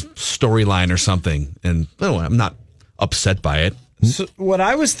emotional storyline or something, and I'm not upset by it. So what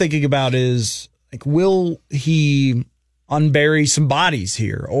I was thinking about is, like, will he unbury some bodies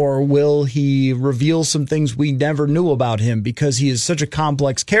here, or will he reveal some things we never knew about him because he is such a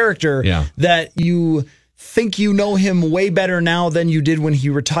complex character that you think you know him way better now than you did when he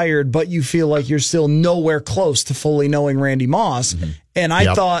retired, but you feel like you're still nowhere close to fully knowing Randy Moss. Mm-hmm. And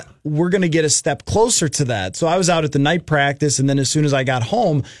I thought we're going to get a step closer to that. So I was out at the night practice, and then as soon as I got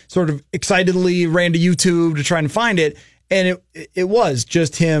home, sort of excitedly ran to YouTube to try and find it. And it was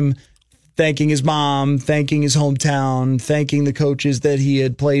just him thanking his mom, thanking his hometown, thanking the coaches that he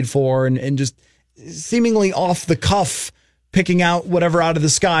had played for, and just seemingly off the cuff picking out whatever out of the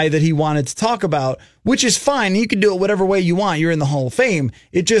sky that he wanted to talk about, which is fine. You can do it whatever way you want. You're in the Hall of Fame.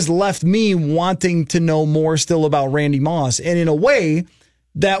 It just left me wanting to know more still about Randy Moss. And in a way,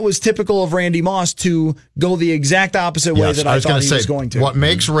 that was typical of Randy Moss to go the exact opposite way that I thought he was going to. What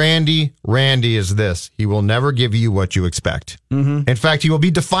makes Randy is this. He will never give you what you expect. Mm-hmm. In fact, he will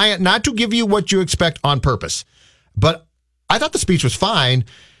be defiant not to give you what you expect on purpose. But I thought the speech was fine.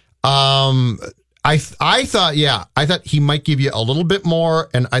 I thought he might give you a little bit more,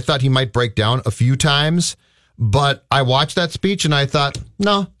 and I thought he might break down a few times. But I watched that speech, and I thought,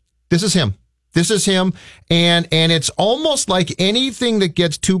 no, this is him. This is him, and it's almost like anything that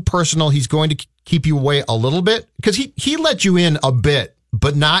gets too personal, he's going to keep you away a little bit, because he let you in a bit,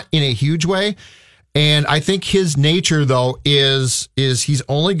 but not in a huge way. And I think his nature, though, is he's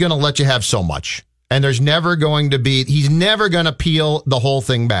only going to let you have so much. And he's never going to peel the whole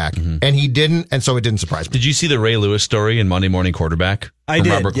thing back. Mm-hmm. And he didn't, and so it didn't surprise me. Did you see the Ray Lewis story in Monday Morning Quarterback? I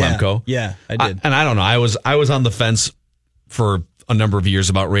did. Robert Klemko? Yeah, I did. And I don't know. I was on the fence for a number of years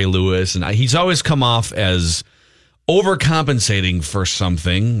about Ray Lewis, and he's always come off as overcompensating for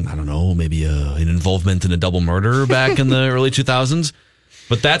something. I don't know, maybe an involvement in a double murder back in the early 2000s.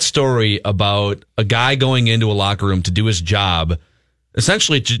 But that story about a guy going into a locker room to do his job,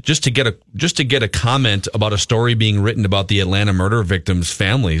 essentially just to get a comment about a story being written about the Atlanta murder victims'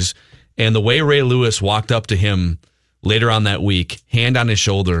 families, and the way Ray Lewis walked up to him later on that week, hand on his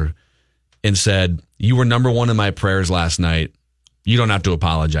shoulder, and said, "You were number one in my prayers last night. You don't have to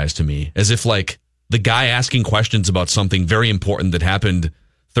apologize to me." As if like the guy asking questions about something very important that happened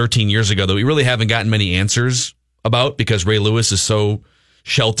 13 years ago that we really haven't gotten many answers about because Ray Lewis is so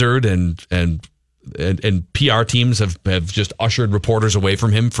sheltered and PR teams have just ushered reporters away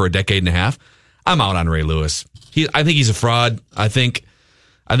from him for a decade and a half. I'm out on Ray Lewis. I think he's a fraud. I think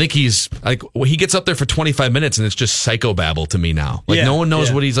he's like, he gets up there for 25 minutes and it's just psychobabble to me now. Like no one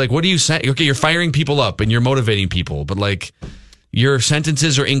knows what he's like. What are you saying? Okay, you're firing people up and you're motivating people, but like your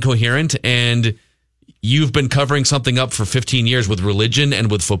sentences are incoherent and you've been covering something up for 15 years with religion and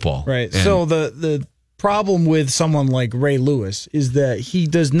with football. Right. And so the problem with someone like Ray Lewis is that he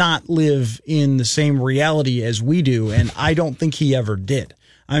does not live in the same reality as we do, and I don't think he ever did.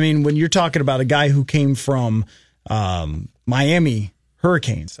 I mean, when you're talking about a guy who came from Miami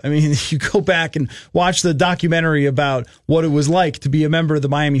Hurricanes, I mean, you go back and watch the documentary about what it was like to be a member of the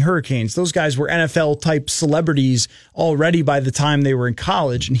Miami Hurricanes. Those guys were NFL-type celebrities already by the time they were in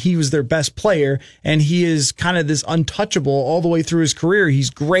college, and he was their best player, and he is kind of this untouchable all the way through his career. He's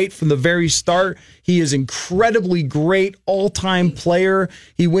great from the very start. He is incredibly great all-time player.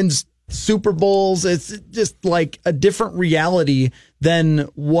 He wins Super Bowls. It's just like a different reality than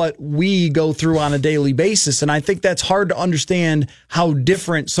what we go through on a daily basis. And I think that's hard to understand how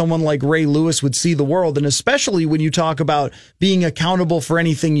different someone like Ray Lewis would see the world. And especially when you talk about being accountable for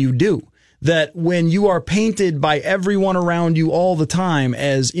anything you do, that when you are painted by everyone around you all the time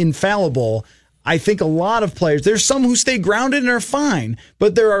as infallible, I think a lot of players, there's some who stay grounded and are fine,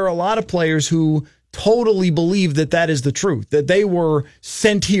 but there are a lot of players who totally believe that that is the truth, that they were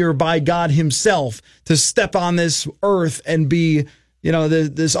sent here by God himself to step on this earth and be,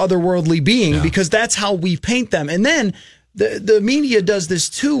 this otherworldly being, because that's how we paint them. And then the media does this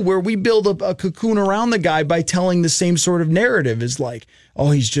too, where we build a cocoon around the guy by telling the same sort of narrative. Is like, oh,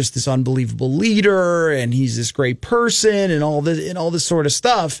 he's just this unbelievable leader and he's this great person and all this sort of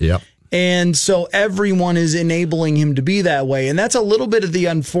stuff. Yep. And so everyone is enabling him to be that way. And that's a little bit of the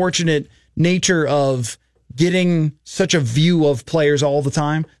unfortunate nature of getting such a view of players all the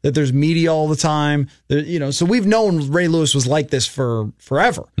time, that there's media all the time, so we've known Ray Lewis was like this for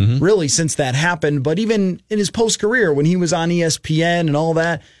forever, really, since that happened. But even in his post-career, when he was on ESPN and all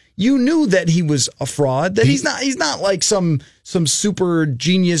that, you knew that he was a fraud, that he's not like some super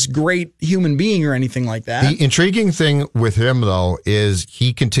genius, great human being or anything like that. The intriguing thing with him, though, is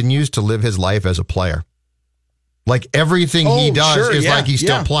he continues to live his life as a player. Like everything he does is like he's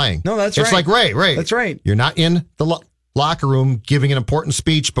still playing. No, that's it's right. It's like, Ray. That's right. You're not in the locker room giving an important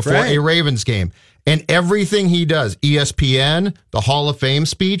speech before a Ravens game. And everything he does, ESPN, the Hall of Fame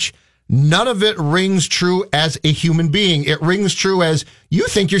speech, none of it rings true as a human being. It rings true as you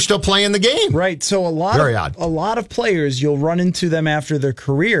think you're still playing the game. Right. So a lot of players, you'll run into them after their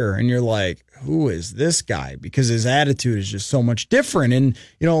career and you're like, who is this guy? Because his attitude is just so much different. And,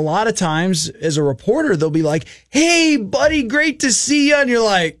 a lot of times as a reporter, they'll be like, hey, buddy, great to see you. And you're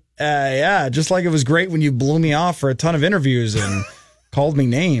like, yeah, just like it was great when you blew me off for a ton of interviews and called me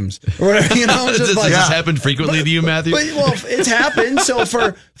names or whatever, Does this happen frequently to you, Matthew? Well, it's happened. So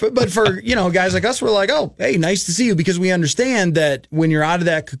for guys like us, we're like, oh, hey, nice to see you, because we understand that when you're out of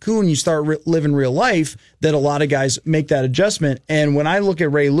that cocoon, you start living real life, that a lot of guys make that adjustment. And when I look at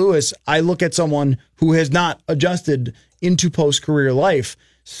Ray Lewis, I look at someone who has not adjusted into post-career life.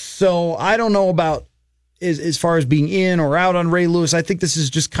 So I don't know about as far as being in or out on Ray Lewis. I think this is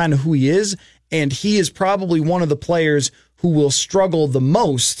just kind of who he is. And he is probably one of the players who will struggle the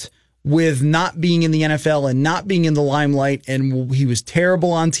most with not being in the NFL and not being in the limelight. And he was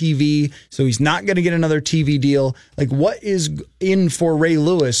terrible on TV, so he's not going to get another TV deal. Like, what is in for Ray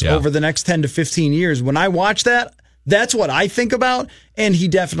Lewis over the next 10 to 15 years? When I watch that, that's what I think about. And he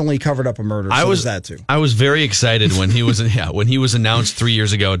definitely covered up a murder. So there's that too. I was very excited when he was announced 3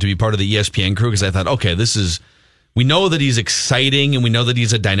 years ago to be part of the ESPN crew, because I thought, okay, we know that he's exciting and we know that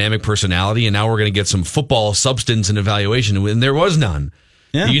he's a dynamic personality, and now we're going to get some football substance and evaluation, and there was none.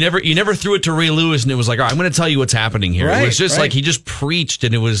 Yeah. You never threw it to Ray Lewis and it was like, all right, I'm going to tell you what's happening here. It was just like he just preached,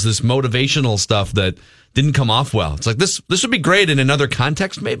 and it was this motivational stuff that didn't come off well. It's like this would be great in another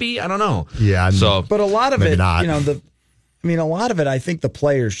context, maybe. I don't know. Yeah. But a lot of it, not. a lot of it, I think the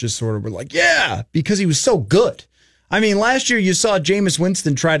players just sort of were like, yeah, because he was so good. I mean, last year you saw Jameis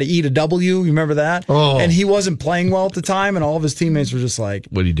Winston try to eat a W. You remember that? Oh. And he wasn't playing well at the time, and all of his teammates were just like,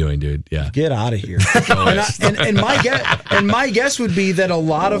 "What are you doing, dude? Yeah, get out of here." and my guess would be that a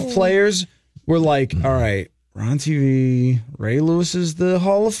lot of players were like, "All right, we're on TV. Ray Lewis is the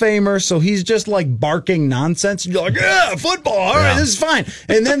Hall of Famer, so he's just like barking nonsense." And you're like, "Yeah, football. All right, this is fine."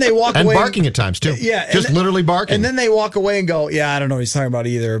 And then they walk away. And barking at times, too. Yeah. Just literally barking. And then they walk away and go, "Yeah, I don't know what he's talking about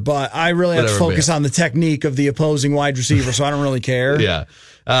either, but I really have to focus on the technique of the opposing wide receiver, so I don't really care."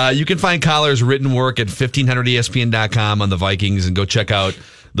 Yeah. You can find Collar's written work at 1500ESPN.com on the Vikings, and go check out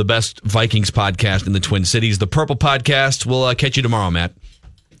the best Vikings podcast in the Twin Cities, the Purple Podcast. We'll catch you tomorrow, Matt.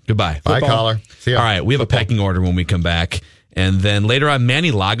 Goodbye. Bye, caller. See ya. All right, we have a pecking order when we come back. And then later on,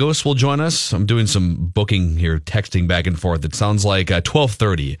 Manny Lagos will join us. I'm doing some booking here, texting back and forth. It sounds like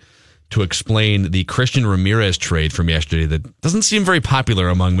 12:30 to explain the Christian Ramirez trade from yesterday that doesn't seem very popular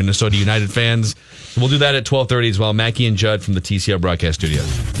among Minnesota United fans. So we'll do that at 12:30 as well. Mackie and Judd from the TCL Broadcast Studio.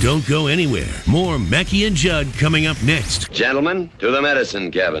 Don't go anywhere. More Mackie and Judd coming up next. Gentlemen, to the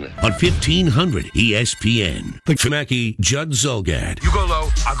medicine cabinet. On 1500 ESPN. For Mackie, Judd Zolgad. You go low,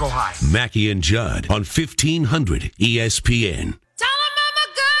 I'll go high. Mackie and Judd on 1500 ESPN.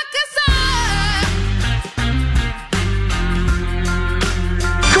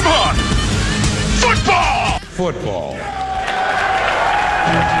 Come on! Football! Football.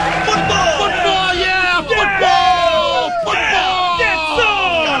 Football, yeah! Football! Football!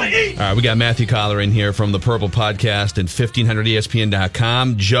 All right, we got Matthew Collar in here from the Purple Podcast and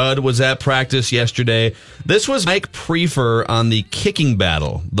 1500ESPN.com. Judd was at practice yesterday. This was Mike Prefer on the kicking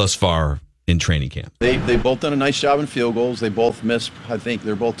battle thus far in training camp. They've both done a nice job in field goals. They both missed, I think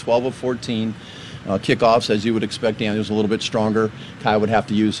they're both 12 of 14. Kickoffs, as you would expect, Daniel's a little bit stronger. Kai would have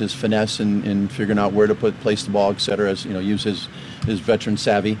to use his finesse in figuring out where to place the ball, et cetera, as, use his veteran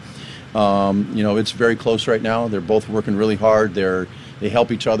savvy. It's very close right now. They're both working really hard. They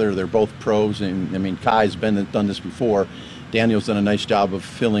help each other. They're both pros. And, I mean, Kai's done this before. Daniel's done a nice job of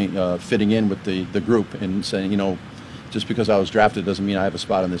fitting in with the group and saying, just because I was drafted doesn't mean I have a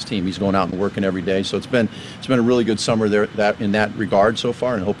spot on this team. He's going out and working every day. So it's been a really good summer there in that regard so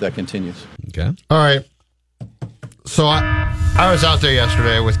far, and I hope that continues. Okay. All right. So I was out there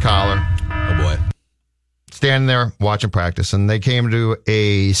yesterday with Collar. Oh, boy. Standing there watching practice, and they came to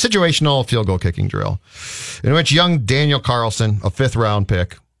a situational field goal kicking drill in which young Daniel Carlson, a 5th-round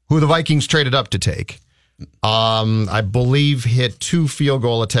pick, who the Vikings traded up to take, I believe hit 2 field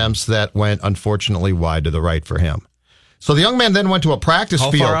goal attempts that went, unfortunately, wide to the right for him. So the young man then went to a practice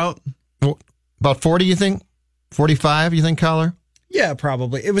field. How far out? About 40, you think? 45, you think, Collar? Yeah,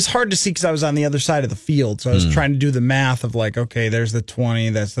 probably. It was hard to see because I was on the other side of the field, so I was trying to do the math of like, okay, there's the 20,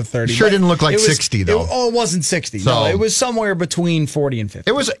 that's the 30. Sure didn't look like 60, though. It wasn't 60. So, no, it was somewhere between 40 and 50.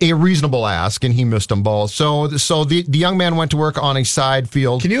 It was a reasonable ask, and he missed them both. So the young man went to work on a side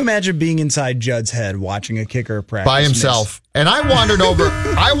field. Can you imagine being inside Judd's head watching a kicker practice by himself? And I wandered over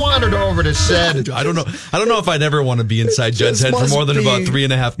to said, I don't know if I'd ever want to be inside Judd's head for more than about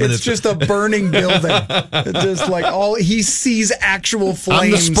 3.5 minutes. It's just a burning building. It's just like he sees actual flames.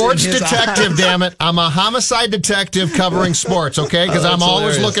 I'm the sports detective, eyes. damn it. I'm a homicide detective covering sports, okay? Because I'm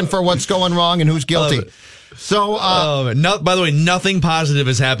always looking for what's going wrong and who's guilty. So, by the way, nothing positive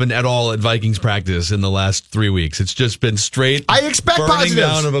has happened at all at Vikings practice in the last 3 weeks. It's just been straight. I expect burning positives.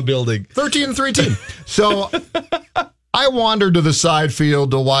 Down of a building. 13-3 team. So I wandered to the side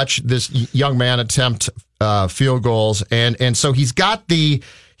field to watch this young man attempt field goals, and so he's got the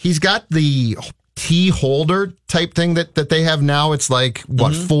tee holder type thing that they have now. It's like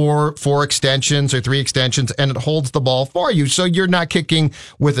four extensions or 3 extensions, and it holds the ball for you. So you're not kicking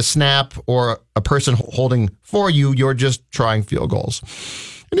with a snap or a person holding for you. You're just trying field goals.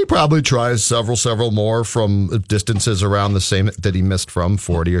 And he probably tries several more from distances around the same that he missed from,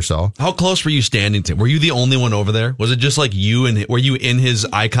 40 or so. How close were you standing to him? Were you the only one over there? Was it just like you and were you in his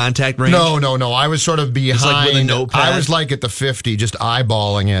eye contact range? No. I was sort of behind. Just like with a notepad? I was like at the 50, just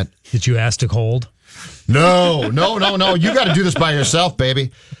eyeballing it. Did you ask to hold? No. You got to do this by yourself,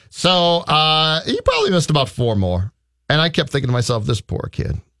 baby. So he probably missed about 4 more. And I kept thinking to myself, this poor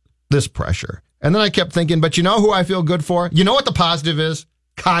kid, this pressure. And then I kept thinking, but you know who I feel good for? You know what the positive is?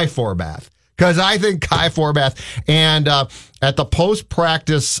 Kai Forbath. Because I think Kai Forbath, and at the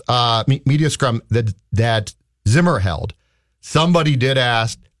post-practice media scrum that Zimmer held, somebody did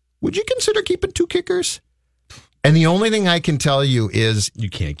ask, would you consider keeping 2 kickers? And the only thing I can tell you is you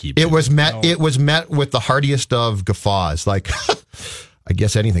can't keep it. Was met with the heartiest of guffaws. Like, I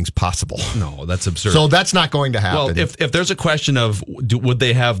guess anything's possible. No, that's absurd. So that's not going to happen. Well, if there's a question of would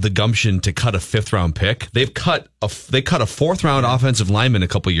they have the gumption to cut a 5th-round pick, they cut a 4th-round offensive lineman a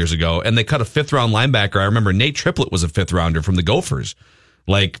couple years ago, and they cut a 5th-round linebacker. I remember Nate Triplett was a 5th-rounder from the Gophers.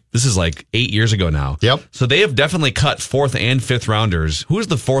 This is 8 years ago now. Yep. So they have definitely cut 4th and 5th rounders. Who is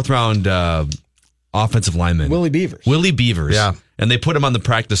the 4th-round offensive lineman? Willie Beavers. Yeah. And they put him on the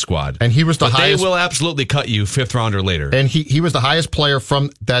practice squad. And he was the highest. They will absolutely cut you 5th rounder later. And he was the highest player from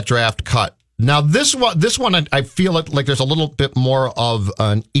that draft cut. Now, this one, I feel like there's a little bit more of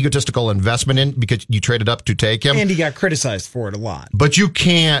an egotistical investment in because you traded up to take him. And he got criticized for it a lot. But you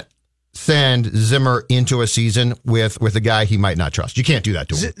can't send Zimmer into a season with a guy he might not trust. You can't do that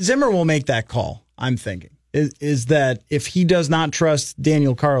to him. Zimmer will make that call, I'm thinking. is that if he does not trust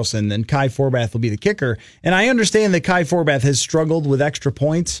Daniel Carlson, then Kai Forbath will be the kicker. And I understand that Kai Forbath has struggled with extra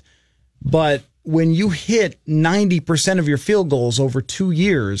points, but when you hit 90% of your field goals over 2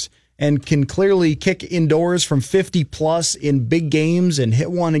 years and can clearly kick indoors from 50 plus in big games and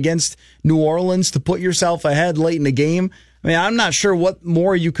hit one against New Orleans to put yourself ahead late in the game, I mean, I'm not sure what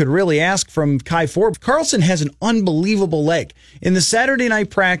more you could really ask from Kai Forbath. Carlson has an unbelievable leg. In the Saturday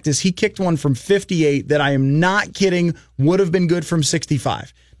night practice, he kicked one from 58 that I am not kidding would have been good from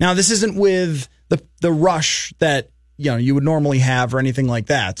 65. Now, this isn't with the rush that you would normally have or anything like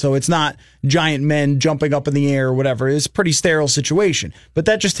that. So it's not giant men jumping up in the air or whatever. It's a pretty sterile situation. But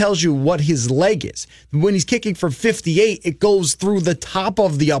that just tells you what his leg is. When he's kicking from 58, it goes through the top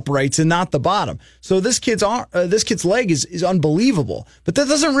of the uprights and not the bottom. So this kid's leg is unbelievable. But that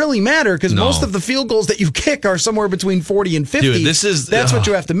doesn't really matter because most of the field goals that you kick are somewhere between 40 and 50. Dude, that's what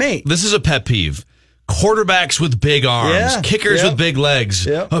you have to make. This is a pet peeve. Quarterbacks with big arms, kickers with big legs,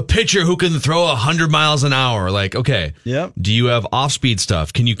 a pitcher who can throw 100 miles an hour. Like, okay, do you have off-speed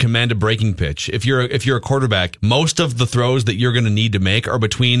stuff? Can you command a breaking pitch? If you're a quarterback, most of the throws that you're going to need to make are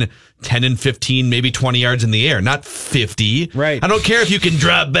between 10 and 15, maybe 20 yards in the air, not 50. Right. I don't care if you can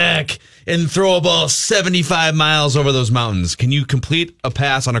drop back and throw a ball 75 miles over those mountains. Can you complete a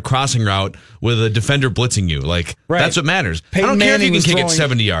pass on a crossing route with a defender blitzing you? Like, that's what matters. I don't care if you can kick it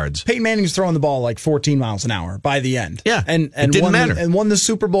 70 yards. Peyton Manning's throwing the ball like 14 miles an hour by the end. Yeah, and it didn't matter. And won the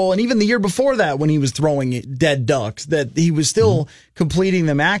Super Bowl. And even the year before that, when he was throwing dead ducks, that he was still completing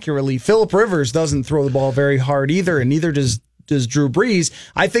them accurately. Phillip Rivers doesn't throw the ball very hard either, and neither does Drew Brees.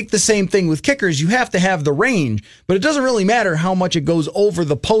 I think the same thing with kickers. You have to have the range, but it doesn't really matter how much it goes over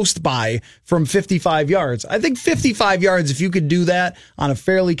the post by from 55 yards. I think 55 yards, if you could do that on a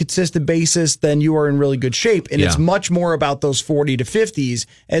fairly consistent basis, then you are in really good shape. And it's much more about those 40 to 50s.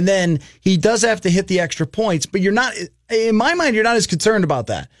 And then he does have to hit the extra points, but you're not, in my mind, you're not as concerned about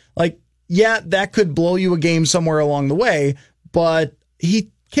that. Like, that could blow you a game somewhere along the way, but he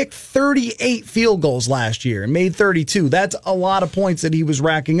kicked 38 field goals last year and made 32. That's a lot of points that he was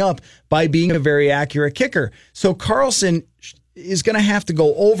racking up by being a very accurate kicker. So Carlson is going to have to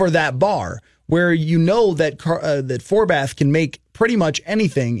go over that bar where that that Forbath can make pretty much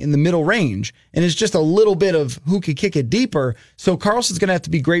anything in the middle range, and it's just a little bit of who could kick it deeper. So Carlson's going to have to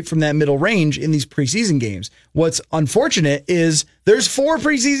be great from that middle range in these preseason games. What's unfortunate is there's 4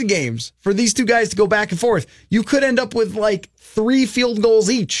 preseason games for these two guys to go back and forth. You could end up with like 3 field goals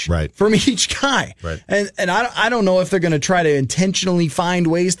each from each guy. Right. And I don't know if they're going to try to intentionally find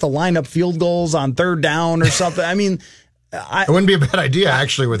ways to line up field goals on third down or something. I mean, it wouldn't be a bad idea,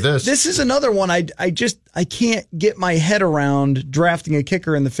 actually, with this. This is another one I can't get my head around drafting a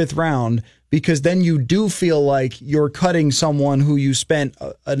kicker in the 5th round, because then you do feel like you're cutting someone who you spent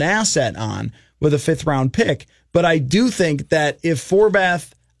an asset on with a 5th round pick. But I do think that if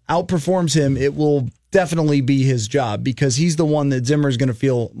Forbath outperforms him, it will definitely be his job, because he's the one that Zimmer's going to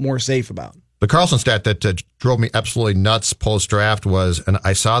feel more safe about. The Carlson stat that drove me absolutely nuts post-draft was, and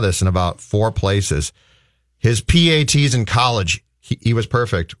I saw this in about 4 places, his PATs in college, he was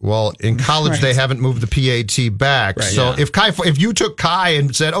perfect. Well, in college, they haven't moved the PAT back. Right, so if you took Kai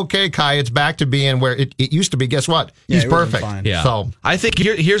and said, okay, Kai, it's back to being where it used to be, guess what? He's perfect. Yeah. So I think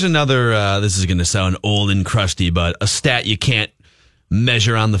here's another, this is going to sound old and crusty, but a stat you can't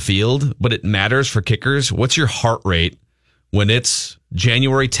measure on the field, but it matters for kickers. What's your heart rate when it's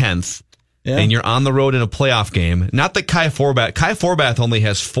January 10th? And you're on the road in a playoff game? Not that Kai Forbath only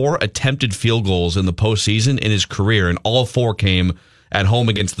has 4 attempted field goals in the postseason in his career, and all 4 came at home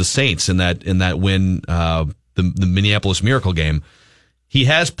against the Saints in that win, the Minneapolis Miracle game. He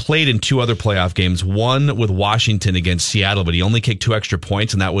has played in 2 other playoff games, one with Washington against Seattle, but he only kicked 2 extra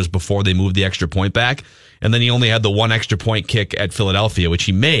points, and that was before they moved the extra point back. And then he only had the 1 extra point kick at Philadelphia, which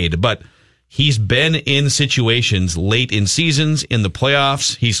he made. But he's been in situations late in seasons, in the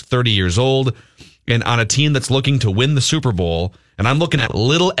playoffs. He's 30 years old and on a team that's looking to win the Super Bowl. And I'm looking at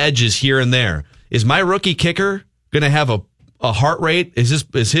little edges here and there. Is my rookie kicker going to have a heart rate? Is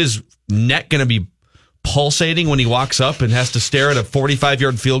his neck going to be pulsating when he walks up and has to stare at a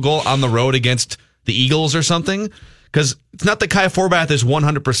 45-yard field goal on the road against the Eagles or something? Because it's not that Kai Forbath is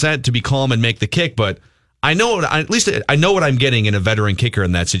 100% to be calm and make the kick, but I know what I'm getting in a veteran kicker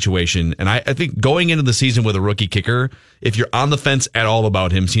in that situation. And I think going into the season with a rookie kicker, if you're on the fence at all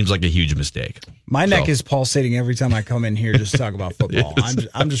about him, seems like a huge mistake. My neck is pulsating every time I come in here just to talk about football.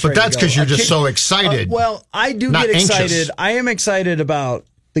 I'm just. But that's because you're just so excited. Well, I do get excited. Anxious. I am excited about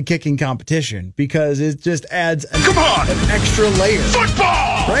the kicking competition because it just adds an extra layer.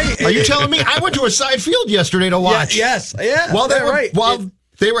 Football! Right? Are you telling me? I went to a side field yesterday to watch. Yes. Yeah. Well, right.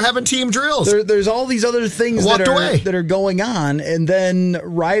 They were having team drills. There's all these other things that are going on, and then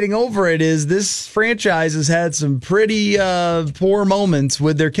riding over it is this franchise has had some pretty poor moments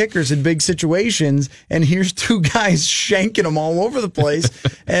with their kickers in big situations, and here's two guys shanking them all over the place.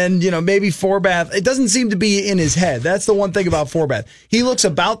 And, maybe Forbath, it doesn't seem to be in his head. That's the one thing about Forbath. He looks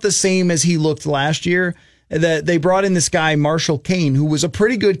about the same as he looked last year. That they brought in this guy, Marshall Kane, who was a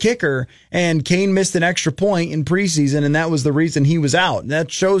pretty good kicker, and Kane missed an extra point in preseason, and that was the reason he was out. And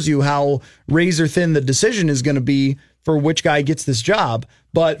that shows you how razor thin the decision is going to be for which guy gets this job.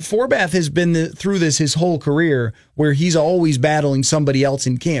 But Forbath has been through this his whole career, where he's always battling somebody else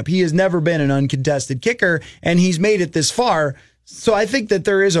in camp. He has never been an uncontested kicker, and he's made it this far. So I think that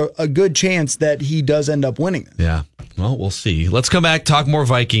there is a good chance that he does end up winning it. Yeah. Well, we'll see. Let's come back, talk more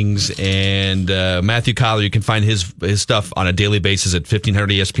Vikings, and Matthew Collar. You can find his stuff on a daily basis at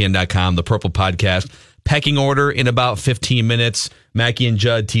 1500ESPN.com, the Purple Podcast. Pecking order in about 15 minutes. Mackey and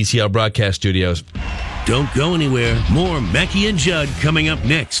Judd, TCL Broadcast Studios. Don't go anywhere. More Mackey and Judd coming up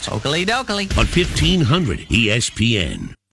next. Oakley dokley. On 1500 ESPN.